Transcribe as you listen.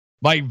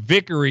Mike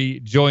Vickery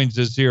joins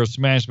us here on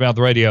Smashmouth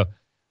Radio.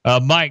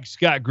 Mike,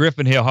 Scott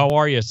Griffinhill, how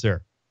are you,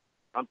 sir?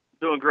 I'm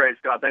doing great,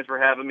 Scott. Thanks for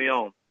having me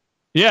on.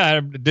 Yeah, I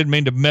didn't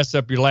mean to mess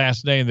up your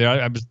last name there.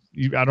 I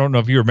don't know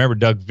if you remember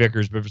Doug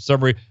Vickers, but for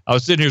some reason, I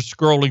was sitting here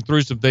scrolling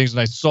through some things, and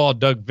I saw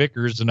Doug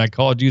Vickers, and I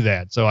called you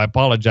that, so I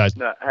apologize.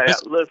 No, hey,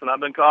 listen, I've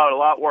been called a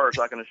lot worse,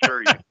 I can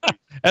assure you.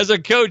 As a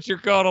coach, you're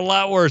called a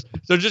lot worse,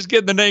 so just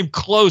getting the name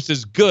close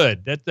is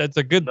good. That's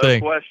a good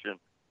thing. No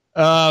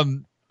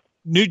question.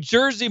 New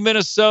Jersey,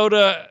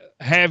 Minnesota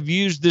have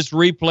used this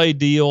replay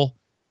deal,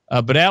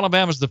 but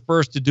Alabama's the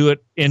first to do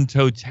it in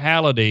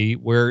totality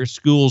where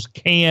schools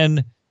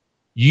can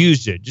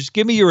use it. Just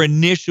give me your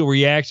initial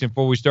reaction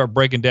before we start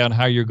breaking down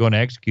how you're going to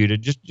execute it.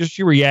 Just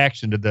your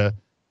reaction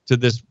to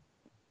this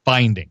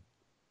finding.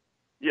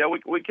 Yeah,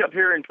 we kept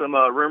hearing some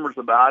rumors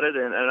about it,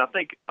 and I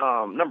think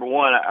number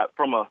one,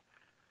 from a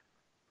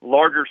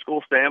larger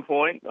school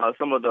standpoint,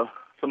 some of the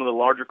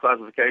larger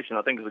classification,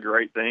 I think is a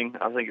great thing.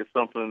 I think it's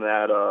something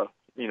that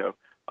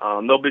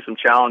there'll be some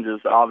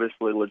challenges,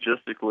 obviously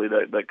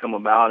logistically that come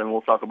about, and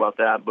we'll talk about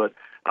that. But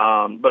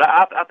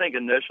I think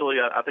initially,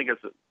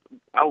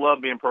 I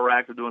love being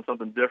proactive, doing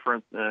something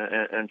different,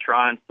 and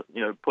trying,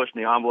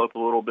 pushing the envelope a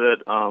little bit,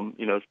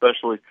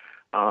 especially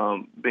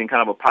being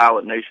kind of a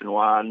pilot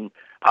nationwide. And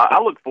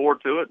I look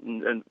forward to it,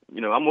 and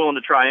I'm willing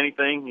to try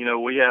anything.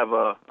 We have,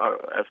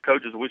 as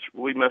coaches,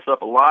 we mess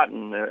up a lot,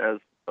 and as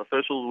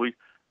officials,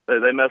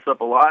 they mess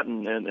up a lot,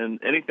 and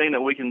anything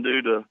that we can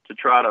do to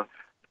try to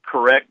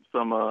correct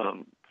some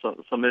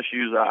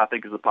issues, I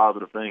think is a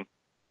positive thing.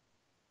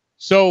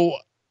 So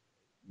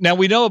now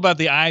we know about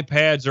the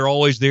iPads are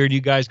always there, and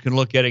you guys can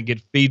look at it and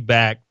get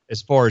feedback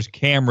as far as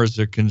cameras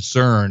are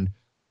concerned.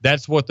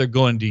 That's what they're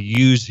going to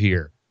use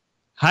here.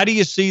 How do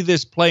you see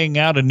this playing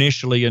out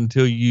initially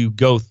until you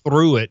go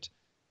through it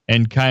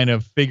and kind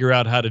of figure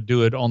out how to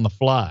do it on the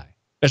fly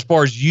as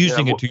far as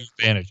using it to your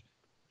advantage?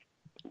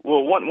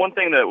 Well, one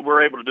thing that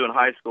we're able to do in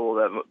high school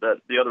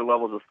that the other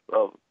levels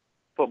of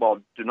football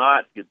do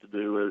not get to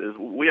do is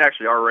we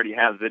actually already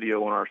have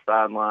video on our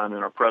sideline in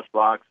our press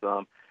box.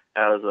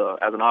 As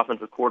an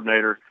offensive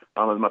coordinator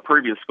in my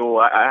previous school,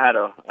 I had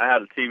a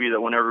TV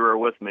that went everywhere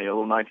with me, a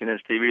little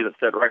 19-inch TV that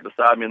sat right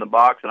beside me in the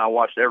box, and I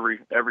watched every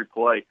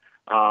play.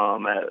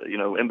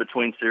 In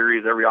between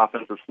series, every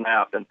offensive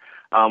snap, and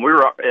we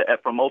were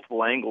from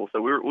multiple angles.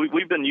 So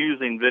we've been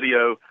using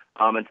video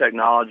and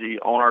technology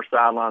on our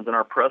sidelines and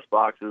our press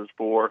boxes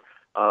for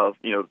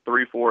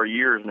 3-4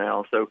 years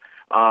now. So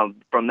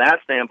from that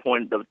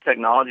standpoint, the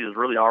technology is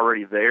really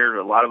already there.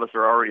 A lot of us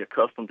are already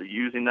accustomed to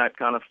using that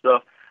kind of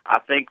stuff. I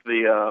think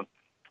there'll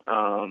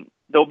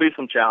be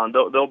some challenge.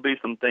 There'll be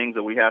some things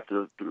that we have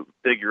to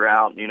figure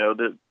out.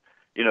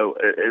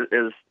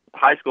 Is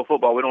high school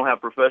football, we don't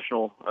have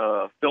professional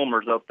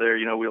filmers up there.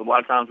 A lot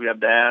of times we have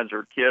dads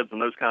or kids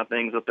and those kind of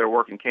things up there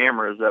working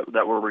cameras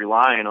that we're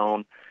relying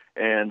on.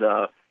 And,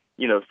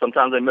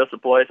 sometimes they miss a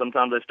play,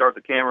 sometimes they start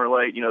the camera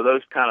late,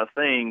 those kind of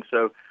things.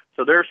 So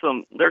there's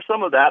some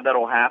of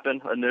that'll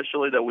happen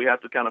initially that we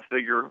have to kind of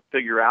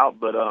figure out.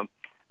 But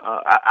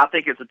I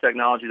think it's a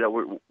technology that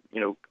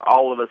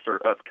all of us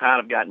have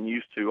kind of gotten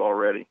used to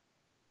already.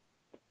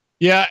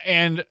 Yeah,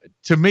 and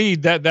to me,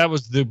 that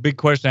was the big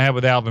question I had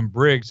with Alvin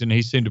Briggs, and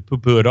he seemed to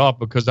poo-poo it off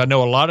because I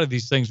know a lot of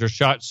these things are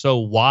shot so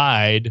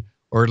wide,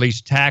 or at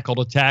least tackle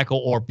to tackle,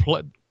 or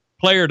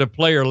player to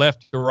player,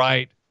 left to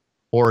right,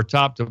 or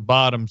top to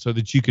bottom, so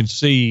that you can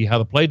see how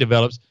the play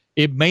develops.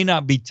 It may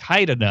not be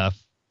tight enough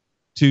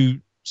to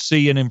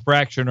see an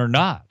infraction or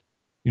not.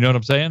 You know what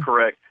I'm saying?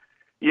 Correct.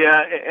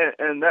 Yeah,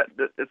 and that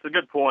it's a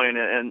good point,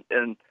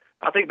 and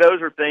I think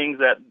those are things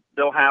that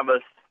they'll have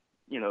us,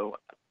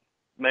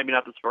 maybe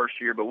not this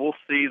first year, but we'll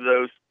see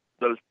the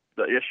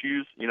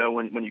issues,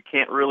 when you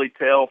can't really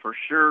tell for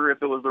sure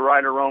if it was the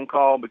right or wrong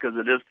call because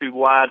it is too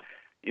wide.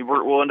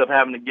 We'll end up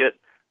having to get,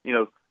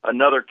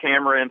 another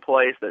camera in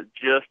place that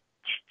just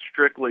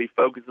strictly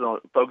focuses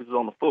on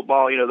the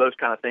football, those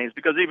kind of things.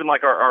 Because even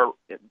like our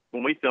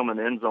when we film an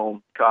end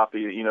zone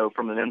copy,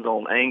 from an end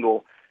zone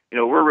angle,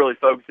 we're really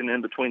focusing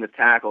in between the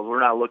tackles. We're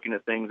not looking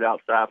at things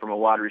outside from a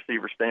wide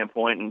receiver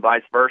standpoint, and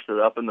vice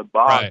versa up in the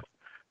box. Right.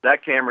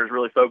 That camera is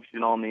really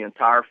focusing on the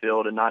entire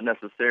field and not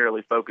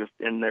necessarily focused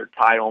in there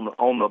tight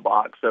on the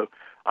box. So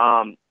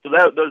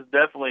those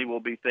definitely will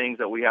be things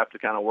that we have to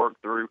kind of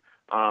work through,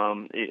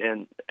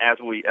 and as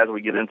we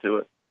get into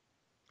it.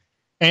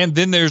 And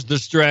then there's the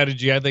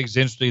strategy I think is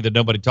interesting that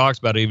nobody talks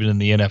about even in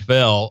the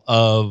NFL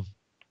of,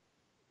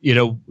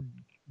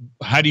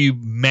 how do you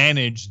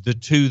manage the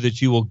two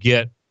that you will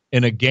get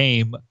in a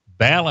game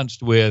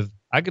balanced with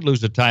I could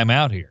lose a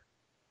timeout here,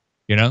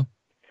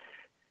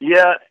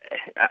 Yeah,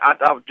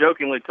 I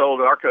jokingly told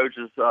our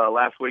coaches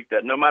last week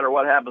that no matter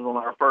what happens on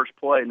our first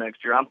play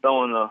next year, I'm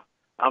throwing a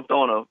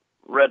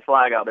red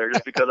flag out there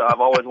just because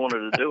I've always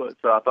wanted to do it.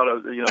 So I thought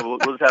it was,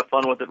 we'll just have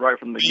fun with it right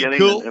from the beginning,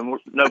 cool. and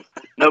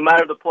no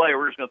matter the play,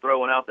 we're just going to throw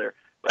one out there.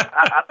 But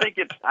I think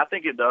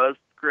it does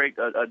create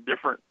a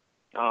different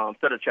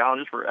set of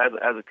challenges for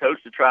as a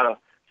coach to try to.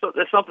 So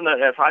it's something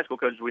that as high school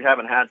coaches we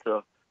haven't had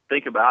to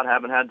think about,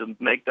 haven't had to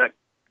make that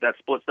that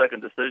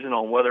split-second decision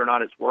on whether or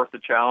not it's worth the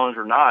challenge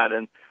or not.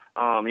 And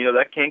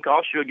that can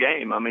cost you a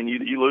game. I mean,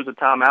 you lose a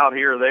timeout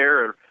here or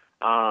there.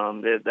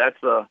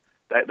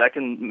 That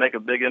can make a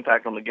big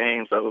impact on the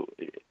game. So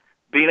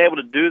being able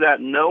to do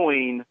that,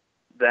 knowing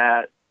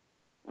that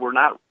we're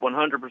not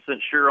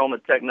 100% sure on the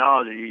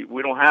technology,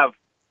 we don't have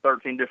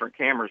 13 different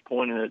cameras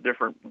pointing at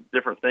different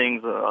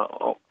things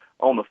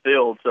on the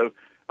field. So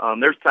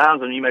there's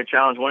times when you may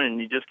challenge one and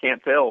you just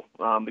can't tell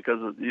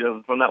because of,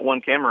 from that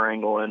one camera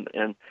angle,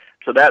 and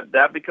so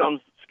that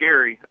becomes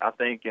scary, I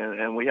think,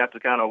 and we have to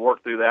kind of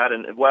work through that.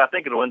 And what I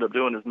think it'll end up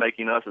doing is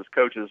making us as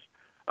coaches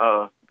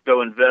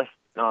go invest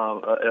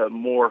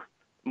more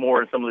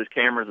in some of these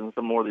cameras and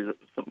some more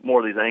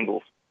of these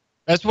angles.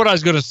 That's what I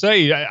was going to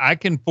say. I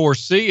can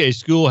foresee a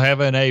school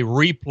having a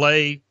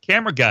replay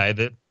camera guy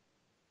that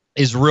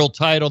is real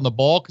tight on the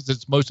ball, because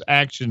its most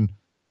action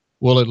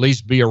will at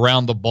least be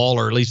around the ball,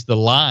 or at least the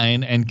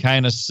line, and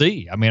kind of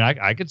see. I mean,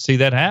 I could see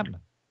that happening.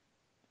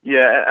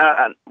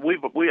 Yeah,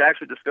 we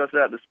actually discussed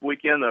that this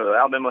weekend.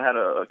 Alabama had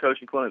a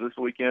coaching clinic this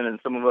weekend, and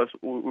some of us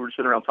we were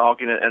sitting around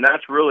talking, and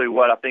that's really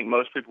what I think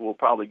most people will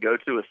probably go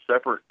to, a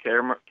separate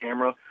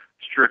camera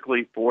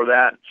strictly for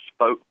that,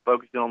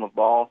 focusing on the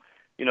ball.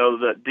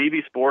 The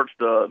DB Sports,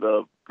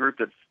 the group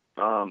that's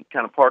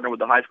kind of partnered with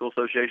the High School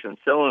Association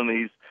selling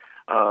these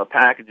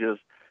packages,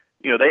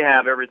 they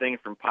have everything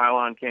from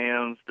pylon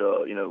cams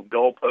to,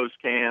 goalpost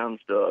cams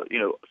to,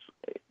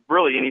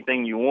 really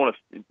anything you want,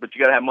 but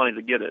you got to have money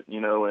to get it,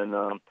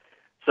 and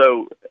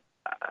so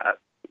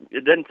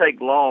it didn't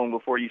take long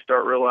before you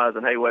start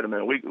realizing, hey, wait a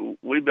minute,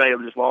 we may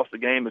have just lost the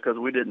game because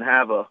we didn't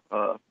have an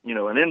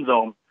end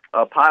zone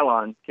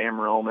pylon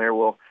camera on there.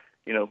 Well,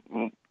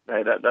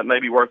 hey, that may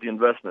be worth the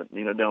investment,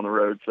 down the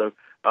road. So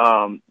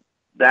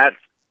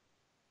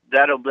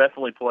that'll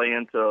definitely play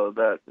into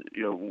that,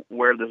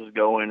 where this is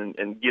going,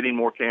 and getting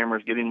more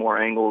cameras, getting more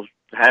angles,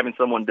 having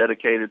someone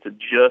dedicated to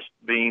just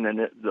being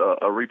a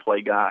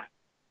replay guy.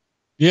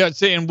 Yeah,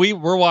 see, and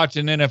we're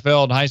watching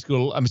NFL and high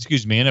school.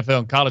 NFL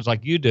and college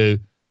like you do.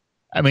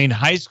 I mean,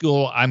 high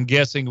school, I'm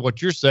guessing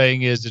what you're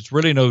saying is it's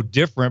really no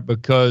different,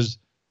 because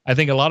I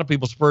think a lot of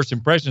people's first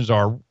impressions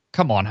are,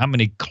 come on, how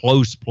many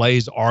close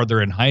plays are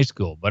there in high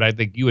school? But I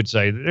think you would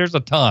say there's a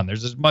ton.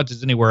 There's as much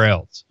as anywhere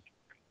else.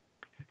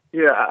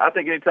 Yeah, I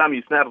think anytime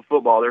you snap a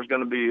football, there's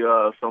going to be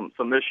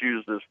some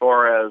issues as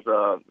far as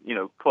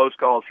close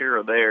calls here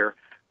or there.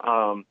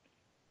 And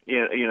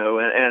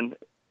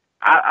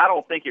I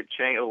don't think it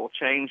will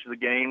change the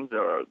games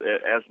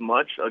as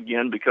much,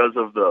 again, because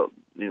of the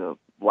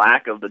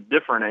lack of the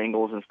different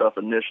angles and stuff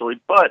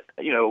initially. But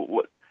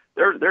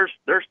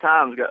there's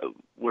times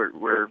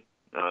where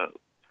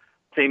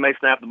team may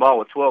snap the ball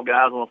with 12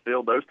 guys on the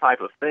field, those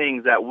type of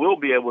things that will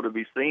be able to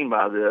be seen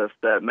by this,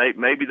 that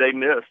maybe they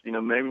missed,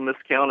 maybe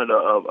miscounted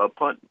a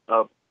punt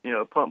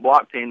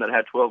block team that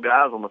had 12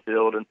 guys on the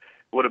field and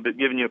would have been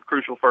giving you a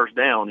crucial first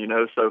down,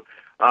 so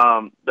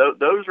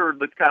those are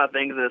the kind of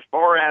things that, as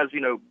far as,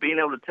 being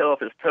able to tell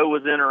if his toe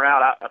was in or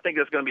out, I think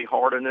that's going to be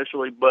hard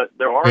initially, but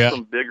there are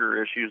some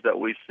bigger issues that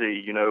we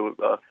see, again,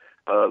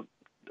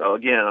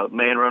 a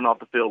man running off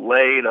the field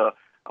late,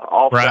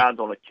 offsides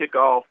on a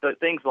kickoff,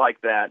 things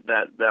like that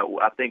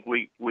I think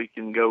we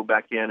can go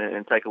back in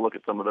and take a look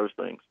at some of those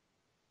things.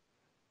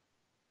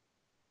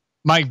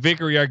 Mike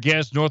Vickery, our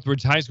guest,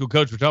 Northridge High School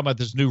coach. We're talking about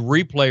this new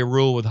replay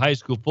rule with high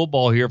school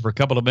football here for a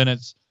couple of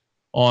minutes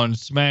on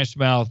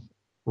Smashmouth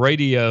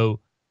Radio.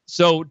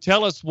 So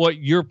tell us what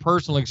your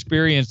personal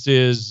experience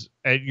is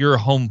at your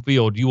home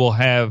field. You will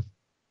have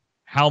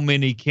how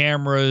many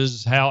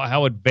cameras?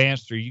 How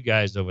advanced are you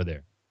guys over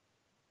there?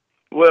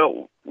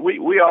 Well,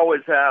 we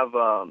always have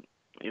an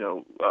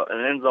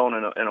end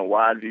zone and a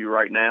wide view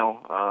right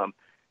now,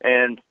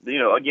 and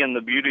again,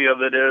 the beauty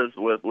of it is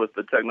with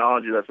the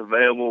technology that's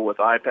available with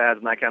iPads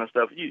and that kind of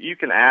stuff, you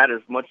can add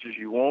as much as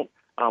you want.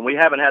 We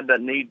haven't had that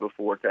need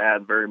before to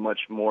add very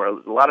much more.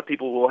 A lot of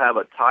people will have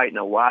a tight and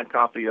a wide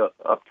copy up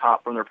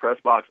top from their press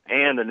box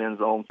and an end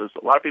zone. So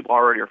a lot of people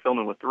already are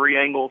filming with 3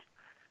 angles.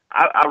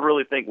 I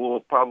really think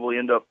we'll probably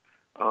end up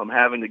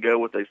having to go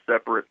with a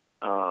separate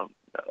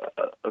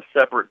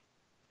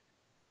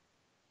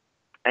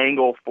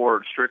angle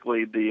for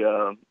strictly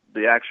the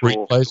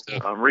actual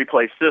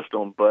replay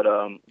system. But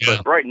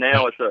right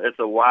now it's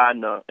a wide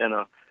and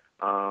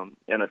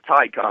a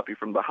tight copy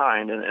from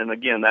behind, and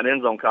again, that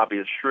end zone copy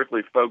is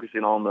strictly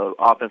focusing on the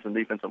offensive and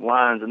defensive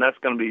lines, and that's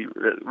going to be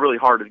really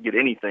hard to get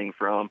anything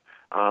from,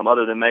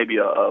 other than maybe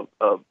a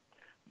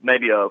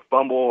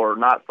fumble or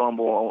not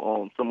fumble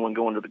on someone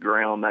going to the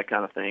ground, that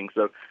kind of thing.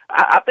 So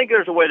I think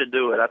there's a way to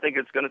do it. I think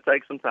it's going to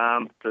take some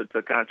time to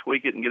kind of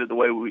tweak it and get it the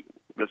way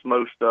that's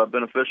most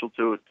beneficial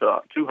to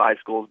high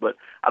schools, but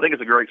I think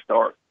it's a great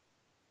start.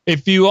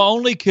 If you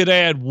only could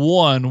add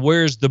one,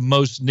 where's the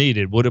most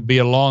needed? Would it be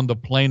along the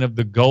plane of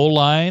the goal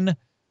line?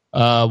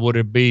 Would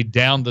it be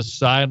down the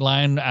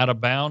sideline, out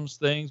of bounds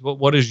things?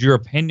 What is your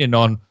opinion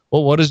on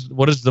what is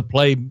the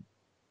play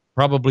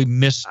probably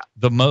missed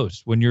the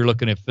most when you're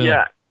looking at film?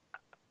 Yeah,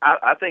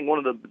 I think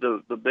one of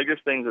the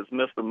biggest things that's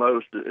missed the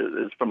most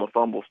is from a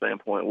fumble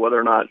standpoint, whether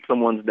or not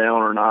someone's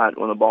down or not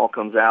when the ball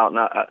comes out.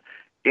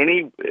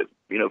 And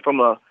from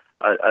a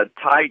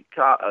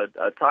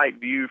tight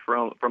view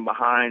from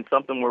behind,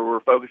 something where we're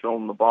focused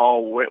on the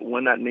ball,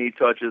 when that knee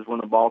touches, when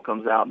the ball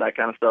comes out, that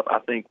kind of stuff, I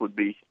think would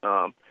be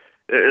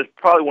it's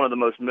probably one of the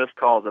most missed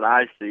calls that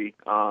I see.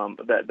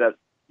 That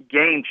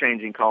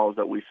game-changing calls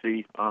that we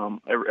see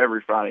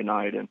every Friday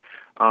night, and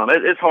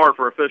it's hard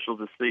for officials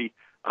to see.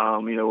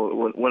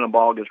 When a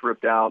ball gets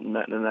ripped out and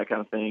that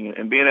kind of thing,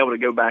 and being able to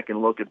go back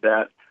and look at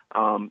that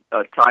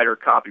a tighter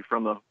copy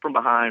from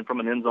behind, from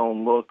an end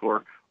zone look,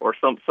 or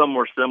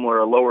somewhere similar,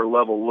 a lower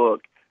level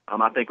look,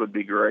 I think would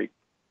be great.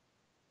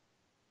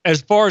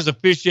 As far as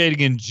officiating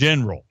in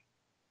general,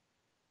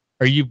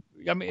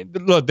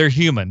 look, they're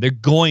human. They're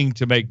going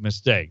to make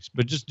mistakes,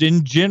 but just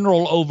in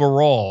general,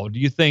 overall, do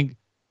you think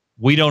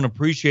we don't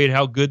appreciate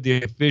how good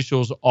the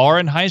officials are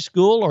in high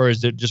school, or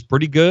is it just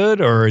pretty good,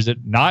 or is it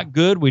not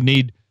good? We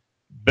need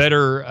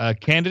better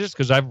candidates,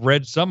 because I've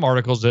read some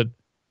articles that,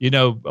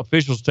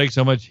 officials take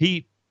so much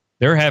heat,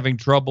 they're having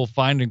trouble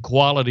finding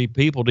quality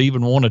people to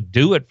even want to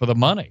do it for the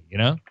money,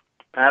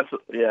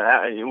 Absolutely.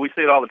 Yeah, we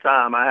see it all the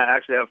time. I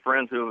actually have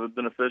friends who have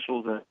been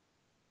officials, and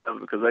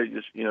because they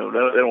just, they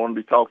don't want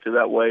to be talked to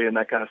that way and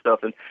that kind of stuff.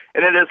 And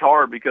it is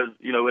hard because,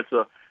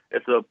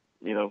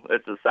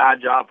 it's a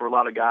side job for a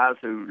lot of guys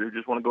who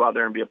just want to go out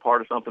there and be a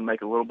part of something,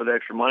 make a little bit of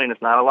extra money, and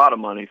it's not a lot of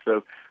money.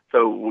 So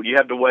you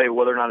have to weigh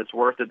whether or not it's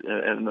worth it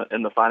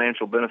and the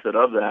financial benefit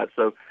of that.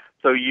 So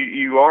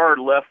you are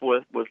left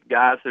with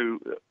guys who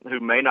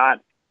may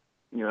not,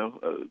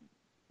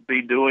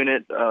 be doing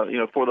it,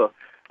 for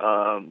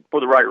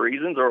the right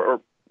reasons,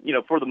 or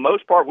for the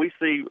most part, we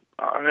see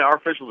our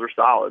officials are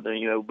solid,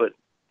 but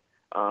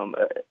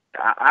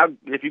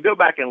if you go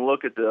back and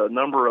look at the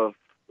number of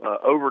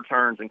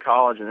overturns in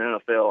college and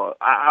NFL,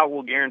 I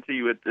will guarantee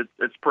you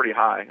it's pretty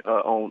high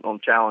on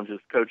challenges,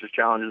 coaches'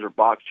 challenges or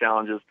box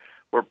challenges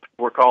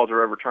where calls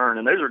are overturned,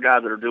 and those are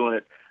guys that are doing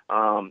it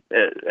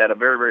at a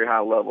very, very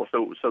high level.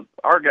 So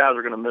our guys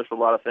are going to miss a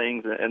lot of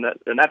things, and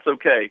that's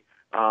okay.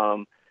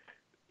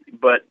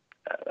 But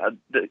I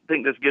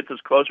think this gets us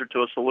closer to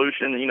a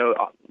solution.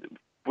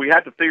 We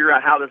have to figure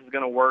out how this is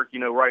going to work.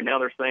 Right now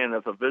they're saying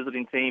if a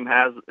visiting team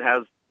has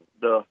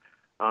the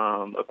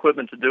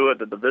equipment to do it,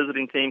 that the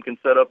visiting team can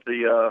set up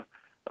the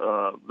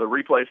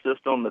replay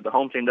system, that the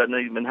home team doesn't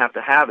even have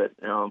to have it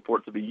for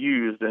it to be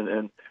used.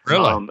 And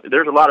really?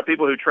 There's a lot of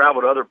people who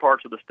travel to other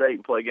parts of the state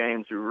and play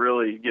games who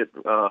really get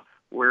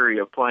weary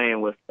of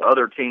playing with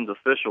other teams'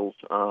 officials.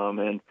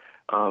 And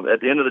at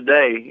the end of the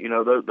day,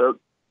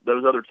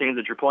 those other teams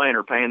that you're playing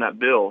are paying that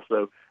bill.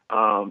 So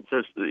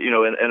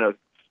in a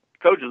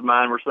coach's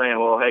mind, we're saying,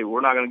 well, hey,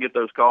 we're not going to get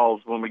those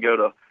calls when we go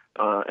to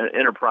an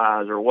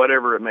Enterprise or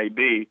whatever it may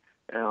be.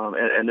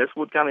 And this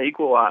would kind of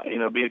equalize,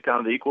 be kind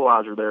of the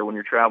equalizer there when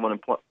you're traveling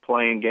and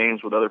playing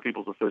games with other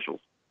people's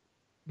officials.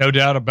 No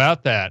doubt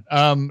about that.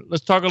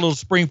 Let's talk a little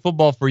spring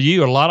football for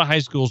you. A lot of high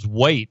schools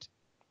wait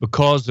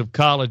because of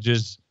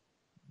colleges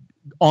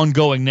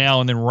ongoing now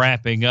and then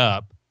wrapping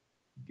up.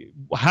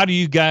 How do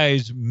you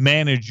guys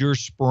manage your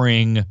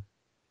spring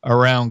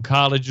around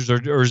colleges,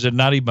 or is it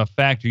not even a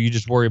factor? You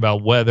just worry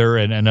about weather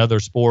and other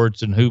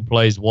sports and who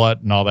plays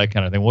what and all that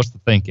kind of thing. What's the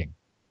thinking?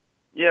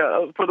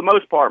 Yeah, for the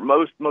most part,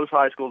 most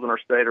high schools in our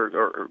state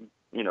are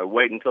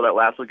waiting until that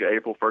last week of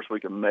April, first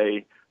week of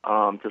May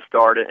to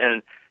start it.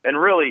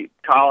 And really,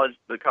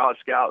 the college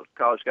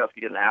scouts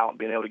getting out,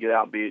 being able to get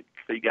out and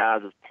see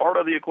guys is part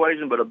of the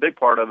equation, but a big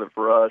part of it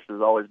for us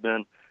has always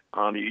been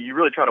you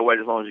really try to wait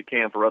as long as you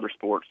can for other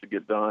sports to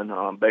get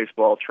done,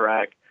 baseball,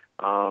 track,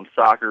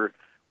 soccer,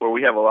 where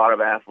we have a lot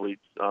of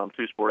athletes,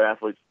 2-sport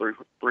athletes,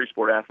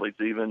 3-sport athletes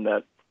even,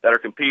 that are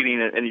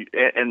competing,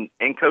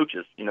 and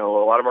coaches. A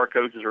lot of our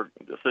coaches are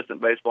assistant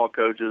baseball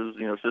coaches,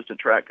 assistant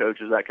track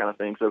coaches, that kind of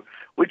thing. So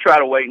we try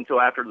to wait until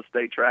after the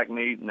state track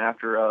meet, and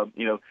after, I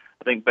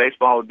think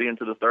baseball would be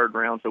into the third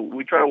round. So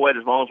we try to wait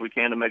as long as we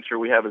can to make sure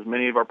we have as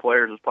many of our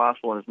players as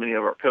possible and as many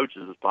of our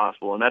coaches as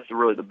possible. And that's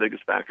really the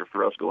biggest factor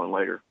for us going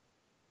later.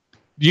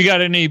 You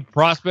got any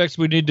prospects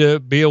we need to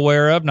be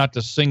aware of? Not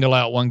to single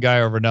out one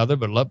guy over another,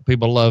 but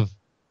people love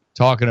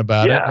talking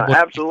about it. Yeah,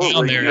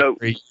 absolutely.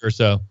 Every year or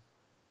so.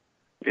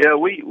 Yeah,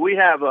 we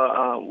have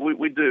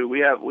we do. We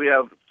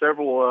have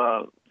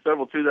several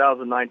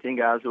 2019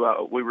 guys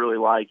who we really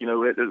like.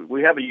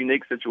 We have a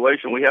unique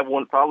situation. We have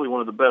probably one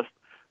of the best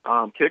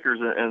kickers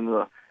in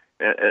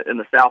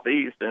the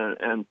Southeast,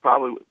 and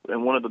probably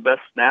one of the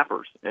best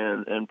snappers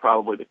in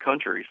probably the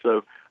country.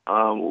 So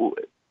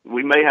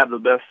we may have the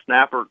best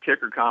snapper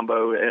kicker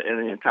combo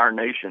in the entire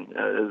nation.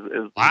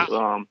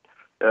 Wow.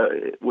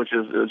 Which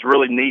is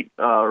really neat,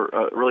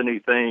 a really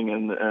neat thing,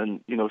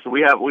 and so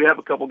we have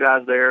a couple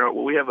guys there.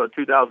 We have a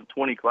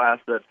 2020 class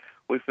that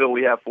we feel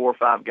we have 4 or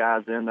 5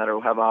 guys in that will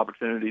have an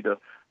opportunity to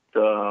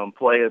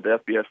play at the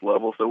FBS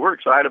level. So we're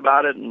excited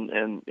about it,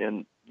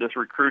 and this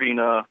recruiting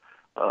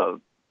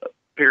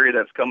period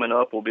that's coming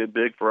up will be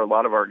big for a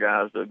lot of our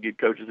guys to get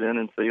coaches in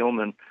and see them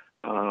and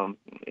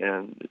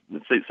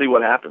see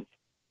what happens.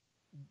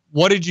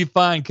 what did you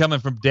find coming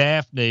from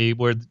Daphne,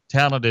 where the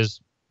talent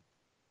is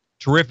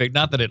terrific?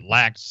 Not that it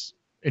lacks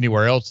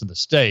anywhere else in the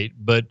state,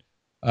 but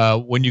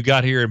when you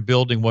got here and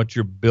building what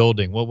you're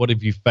building, what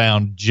have you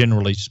found,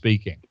 generally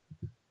speaking?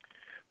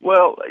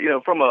 Well,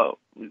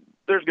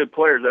 there's good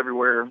players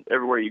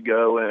everywhere you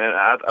go, and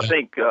I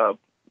think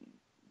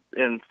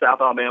in South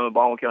Alabama,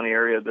 Baldwin County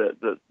area,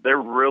 that they're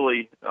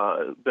really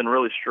been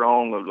really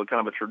strong of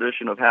kind of a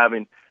tradition of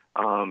having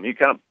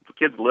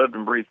kids lived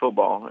and breathed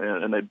football,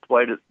 and they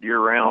played it year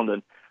round,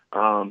 and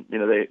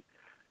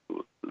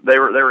they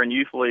were in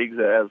youth leagues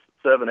as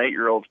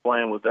 7-8-year-olds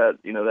playing with that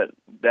that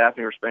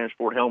Daphne or Spanish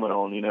Fort helmet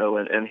on,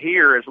 and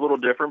here it's a little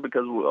different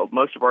because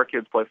most of our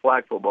kids play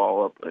flag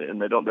football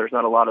and there's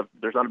not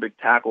a big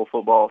tackle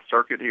football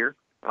circuit here,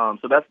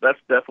 so that's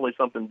definitely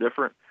something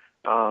different.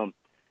 From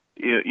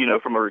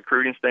a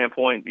recruiting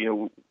standpoint,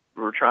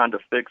 we're trying to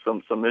fix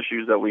some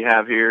issues that we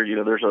have here.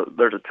 There's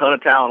a ton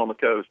of talent on the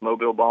coast: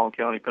 Mobile, Baldwin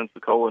County,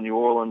 Pensacola, New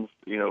Orleans,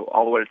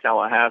 all the way to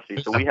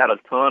Tallahassee. So we had a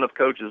ton of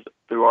coaches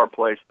through our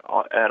place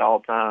at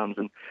all times,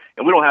 and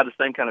we don't have the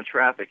same kind of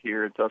traffic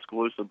here in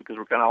Tuscaloosa because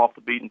we're kind of off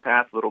the beaten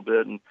path a little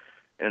bit,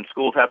 and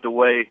schools have to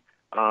weigh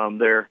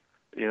their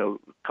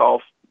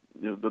cost,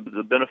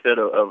 the benefit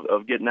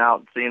of getting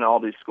out and seeing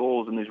all these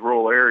schools in these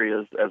rural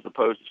areas as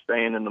opposed to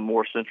staying in the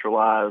more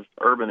centralized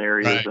urban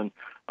areas.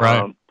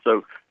 Right. And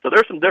so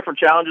there's some different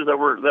challenges that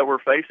we're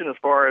facing as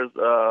far as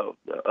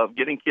of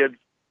getting kids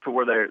to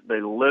where they're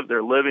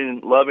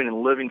living, loving,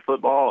 and living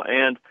football,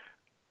 and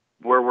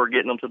where we're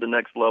getting them to the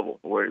next level,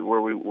 where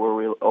we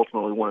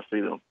ultimately want to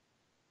see them.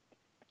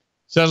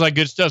 Sounds like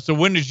good stuff. So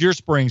when does your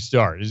spring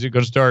start? Is it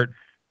going to start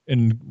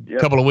in a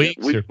couple of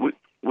weeks?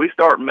 We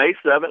start May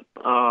 7th,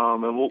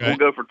 and we'll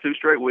go for 2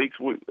 straight weeks.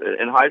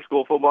 In high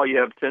school football, you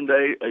have 10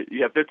 days.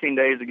 You have 15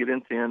 days to get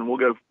in 10.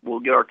 We'll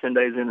get our 10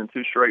 days in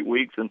 2 straight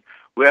weeks, and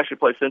we actually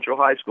play Central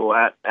High School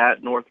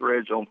at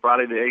Northridge on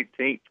Friday the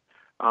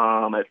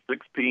 18th at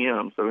 6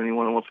 p.m. So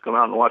anyone who wants to come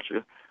out and watch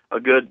a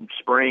good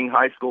spring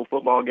high school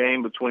football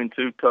game between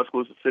 2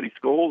 Tuscaloosa City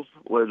schools,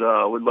 would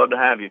love to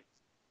have you.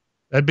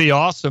 That'd be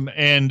awesome.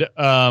 And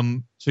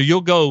so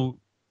you'll go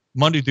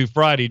Monday through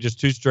Friday,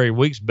 just 2 straight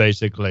weeks,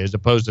 basically, as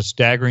opposed to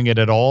staggering it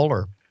at all,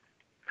 or?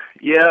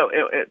 Yeah,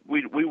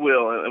 we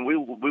will, and we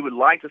would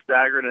like to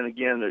stagger it. And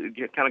again,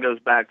 it kind of goes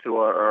back to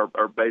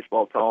our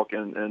baseball talk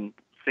and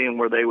seeing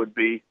where they would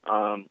be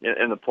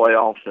in the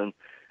playoffs. And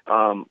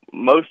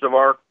most of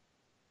our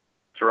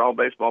are all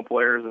baseball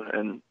players,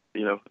 and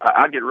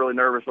I get really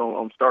nervous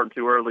on starting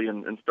too early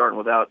and starting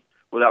without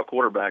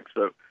quarterbacks.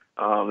 So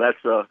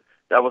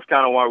that was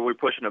kind of why we're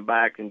pushing it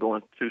back and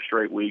going 2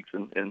 straight weeks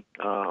and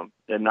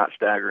not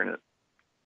staggering it.